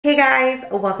Hey guys,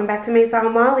 welcome back to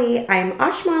Maison Malli. I'm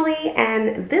Malli,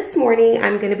 and this morning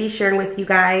I'm going to be sharing with you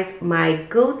guys my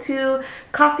go-to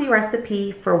coffee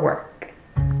recipe for work.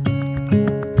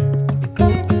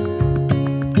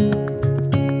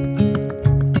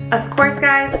 Of course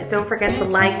guys, don't forget to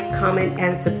like, comment,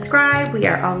 and subscribe. We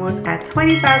are almost at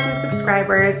 20,000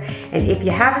 subscribers, and if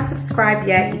you haven't subscribed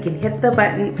yet, you can hit the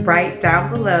button right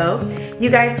down below. You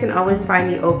guys can always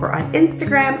find me over on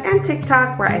Instagram and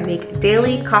TikTok, where I make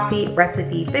daily coffee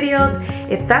recipe videos.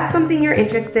 If that's something you're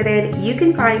interested in, you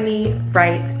can find me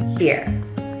right here.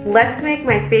 Let's make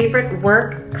my favorite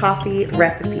work coffee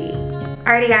recipe.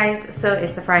 Alrighty guys, so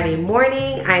it's a Friday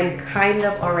morning. I'm kind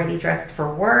of already dressed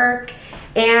for work.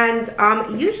 And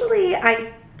usually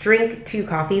I drink 2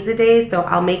 coffees a day, so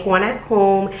I'll make one at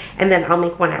home and then I'll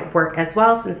make one at work as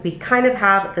well, since we kind of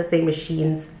have the same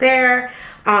machines there.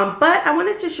 But I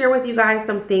wanted to share with you guys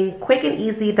something quick and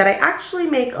easy that I actually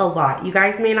make a lot. You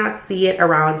guys may not see it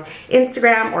around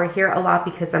Instagram or hear a lot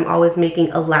because I'm always making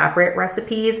elaborate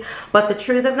recipes, but the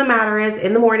truth of the matter is,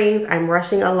 in the mornings I'm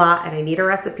rushing a lot and I need a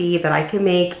recipe that I can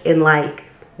make in like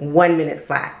 1 minute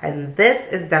flat, and this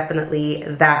is definitely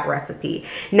that recipe.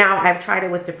 Now, I've tried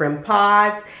it with different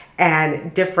pods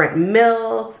and different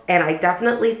milks, and I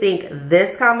definitely think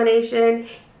this combination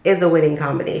is a winning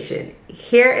combination.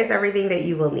 Here is everything that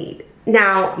you will need.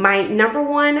 Now, my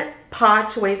 #1 pod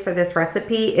choice for this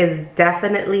recipe is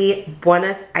definitely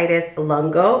Buenos Aires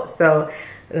Lungo. So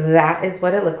that is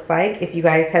what it looks like if you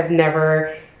guys have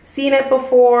never seen it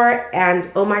before, and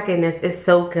oh my goodness, it's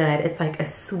so good. It's like a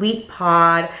sweet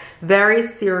pod, very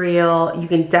cereal. You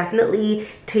can definitely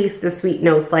taste the sweet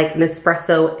notes, like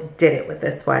Nespresso did it with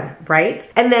this one, right?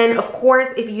 And then of course,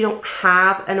 if you don't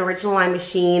have an original line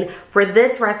machine, for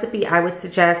this recipe I would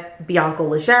suggest Bianco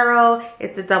Leggero.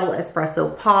 It's a double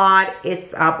espresso pod.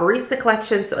 It's a barista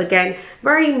collection, so again,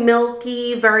 very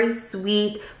milky, very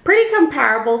sweet, pretty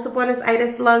comparable to Buenos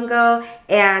Aires Lungo,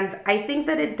 and I think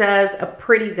that it does a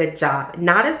pretty good job.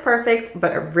 Not as perfect,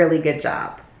 but a really good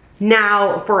job.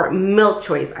 Now for milk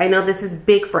choice, I know this is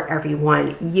big for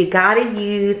everyone. You gotta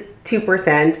use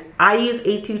 2%. I use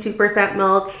A22%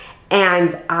 milk,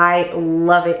 and I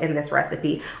love it in this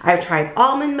recipe. I've tried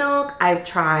almond milk, I've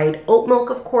tried oat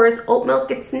milk, of course. Oat milk,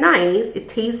 it's nice, it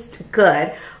tastes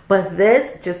good, but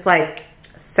this just like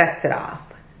sets it off.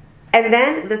 And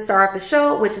then the star of the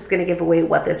show, which is gonna give away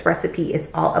what this recipe is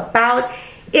all about,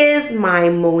 is my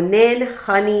Monin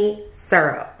Honey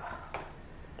Syrup.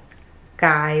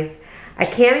 Guys, I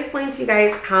can't explain to you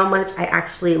guys how much I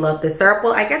actually love this syrup.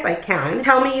 Well, I guess I can.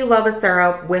 Tell me you love a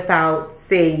syrup without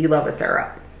saying you love a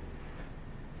syrup.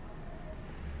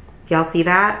 Y'all see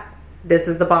that? This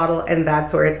is the bottle and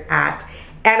that's where it's at.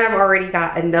 And I've already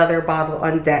got another bottle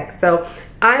on deck. So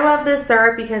I love this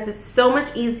syrup because it's so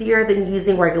much easier than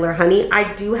using regular honey.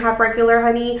 I do have regular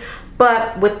honey,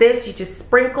 but with this you just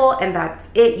sprinkle and that's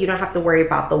it. You don't have to worry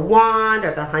about the wand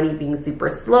or the honey being super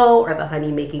slow or the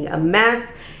honey making a mess.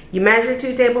 You measure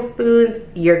 2 tablespoons,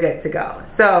 you're good to go.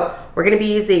 So we're gonna be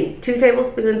using 2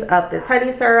 tablespoons of this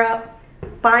honey syrup,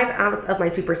 5 ounces of my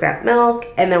 2% milk,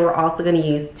 and then we're also gonna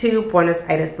use 2 Buenos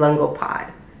Aires Lungo pod.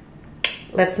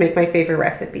 Let's make my favorite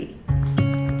recipe.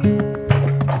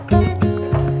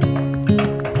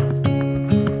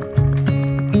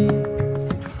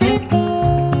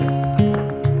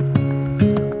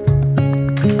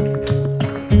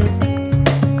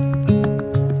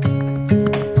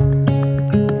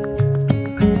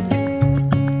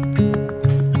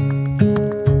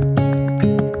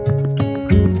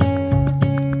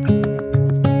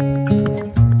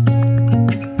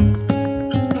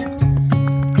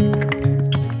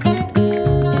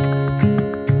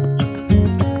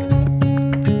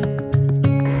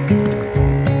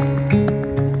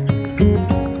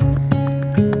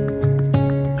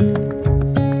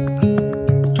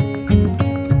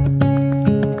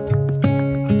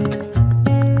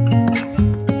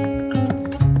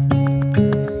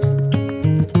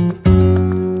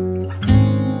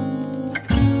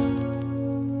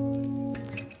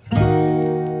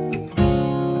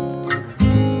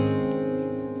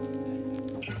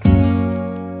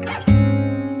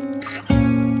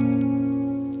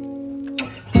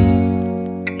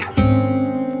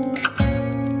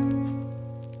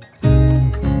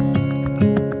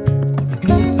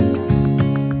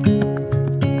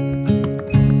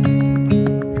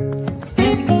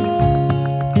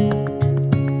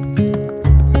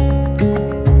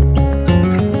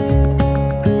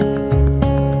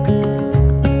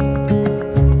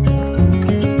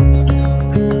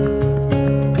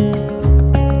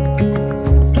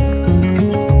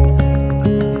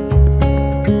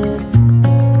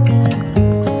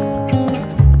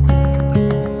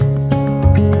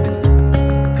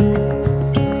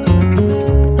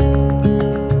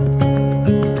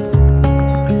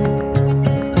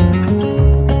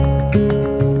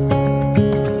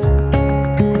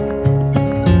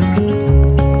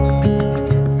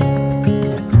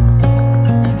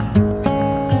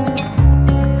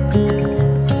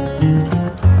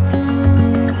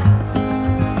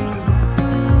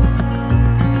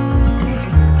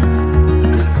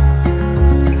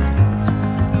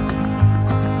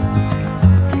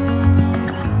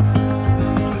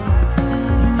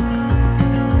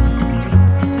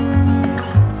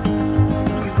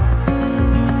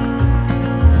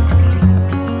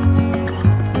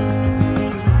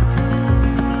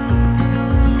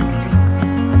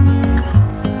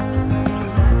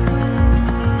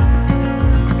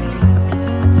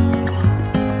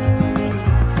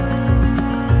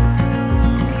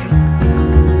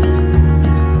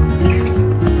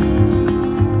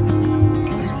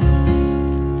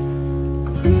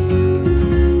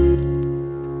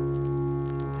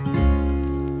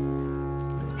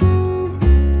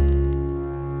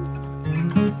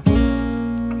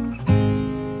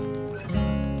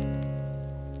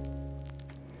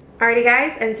 Alrighty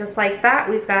guys, and just like that,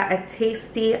 we've got a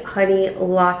tasty honey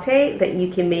latte that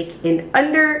you can make in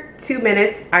under 2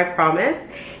 minutes, I promise.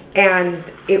 And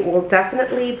it will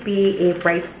definitely be a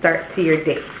bright start to your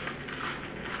day.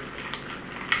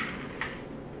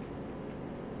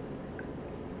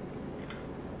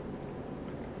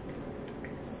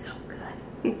 So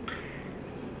good.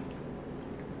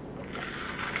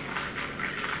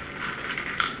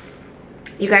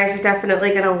 You guys are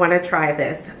definitely gonna wanna try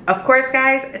this. Of course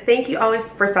guys, thank you always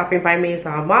for stopping by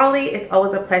Maison Malli. It's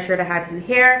always a pleasure to have you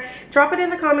here. Drop it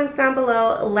in the comments down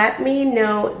below. Let me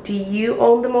know, do you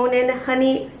own the Monin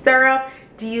Honey Syrup?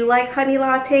 Do you like honey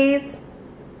lattes?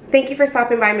 Thank you for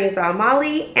stopping by Maison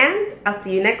Malli, and I'll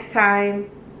see you next time.